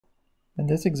In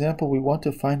this example, we want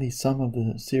to find the sum of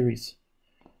the series.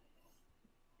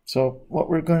 So what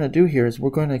we're going to do here is we're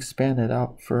going to expand it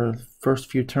out for the first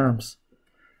few terms,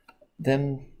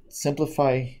 then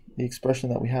simplify the expression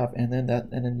that we have, and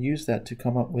then use that to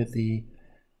come up with the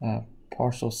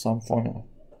partial sum formula.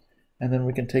 And then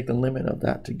we can take the limit of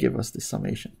that to give us the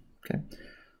summation. Okay.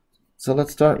 So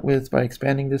let's start by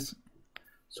expanding this.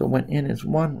 So when n is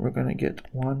 1, we're going to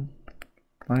get 1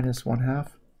 minus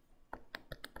 1/2.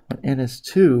 When n is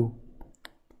 2,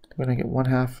 we're going to get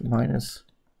 1/2 minus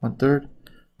 1/3.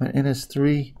 When n is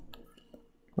 3,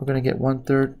 we're going to get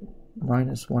 1/3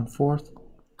 minus 1/4.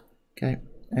 Okay,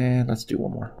 and let's do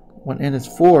one more. When n is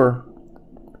 4,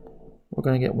 we're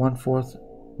going to get 1/4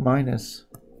 minus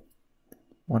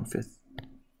 1/5.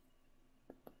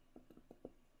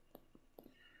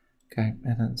 Okay,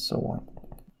 and then so on.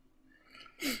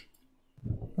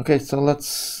 Okay, so let's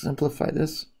simplify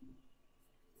this.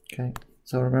 Okay,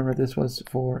 so remember this was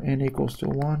for n equals to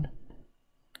 1.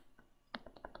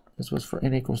 This was for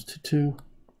n equals to 2,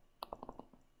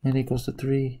 n equals to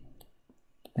 3,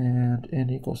 and n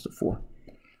equals to 4.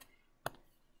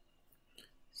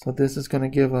 So this is going to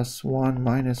give us 1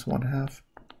 minus 1/2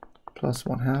 plus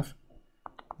 1/2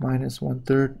 minus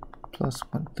 1/3 plus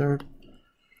 1/3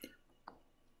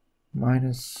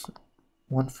 minus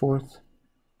 1/4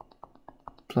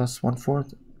 plus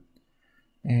 1/4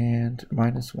 and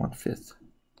minus 1/5,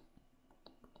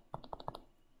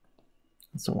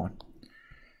 and so on.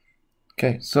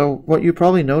 Okay, so what you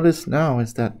probably notice now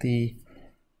is that the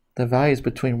values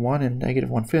between 1 and negative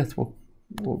 1/5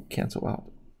 will cancel out.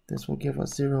 This will give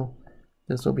us 0,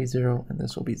 this will be 0, and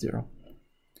this will be 0.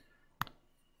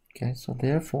 Okay, so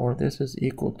therefore this is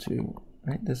equal to,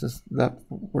 right, this is left,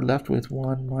 we're left with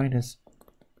 1 minus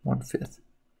 1/5.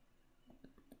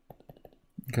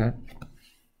 Okay,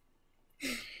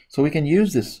 so we can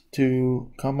use this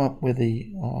to come up with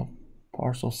the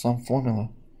partial sum formula.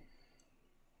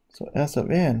 So S of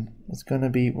n is going to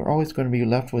be, we're always going to be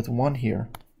left with 1 here.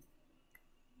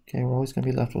 Okay, we're always going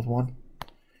to be left with 1.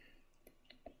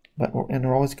 And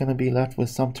we're always going to be left with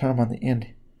some term on the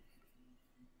end.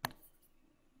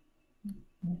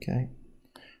 Okay,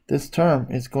 this term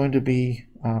is going to be,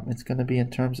 it's going to be in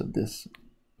terms of this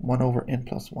 1 over n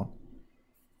plus 1.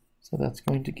 So that's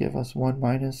going to give us 1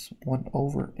 minus 1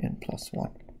 over n plus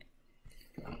 1.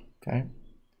 Okay.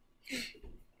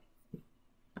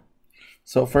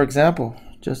 So for example,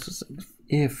 just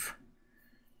if,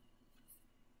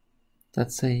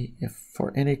 let's say if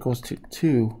for n equals to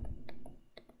 2,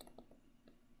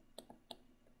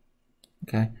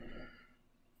 okay,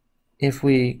 if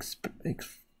we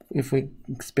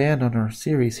expand on our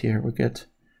series here, we get,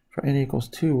 for n equals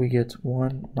 2, we get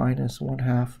 1 minus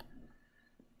 1/2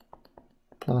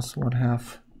 plus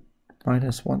 1/2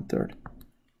 minus 1/3.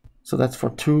 So that's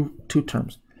for two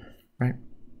terms, right?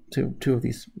 Two of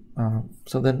these.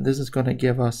 So then this is going to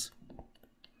give us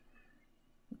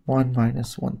 1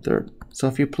 minus 1/3. So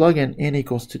if you plug in n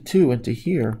equals to 2 into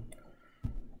here,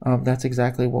 that's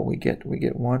exactly what we get. We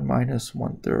get 1 minus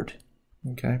 1/3.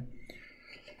 Okay,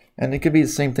 and it could be the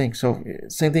same thing. So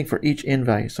same thing for each n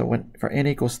value. So when for n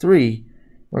equals 3,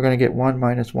 we're going to get 1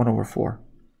 minus 1 over 4.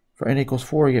 For n equals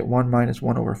 4, you get 1 minus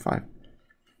 1 over 5.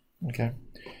 Okay,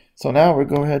 so now we'll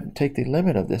go ahead and take the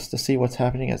limit of this to see what's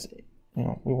happening as, you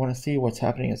know, we want to see what's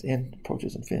happening as n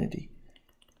approaches infinity.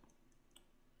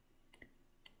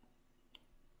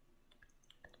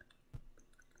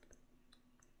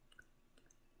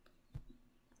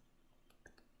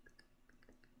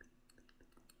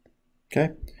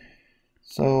 Okay,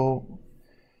 so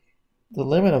the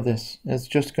limit of this is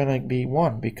just going to be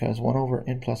 1 because 1 over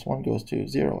n plus 1 goes to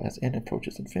 0 as n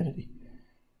approaches infinity.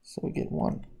 So we get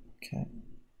 1. Okay.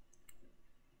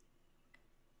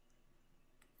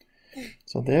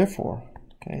 So therefore,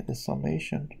 okay, the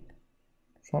summation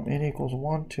from n equals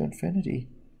 1 to infinity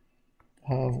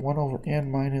of 1 over n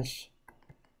minus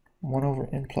 1 over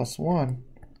n plus 1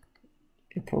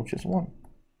 approaches 1.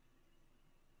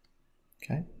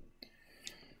 Okay.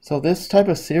 So this type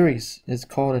of series is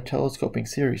called a telescoping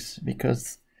series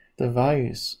because the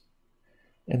values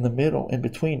in the middle, in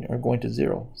between, are going to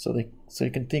 0. So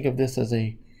you can think of this as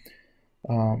a,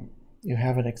 you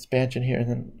have an expansion here, and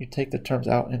then you take the terms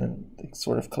out, and then it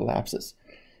sort of collapses,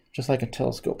 just like a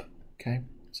telescope. Okay,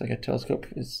 so like a telescope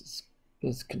is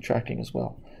contracting as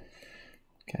well.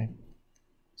 Okay,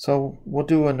 so we'll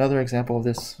do another example of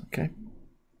this. Okay.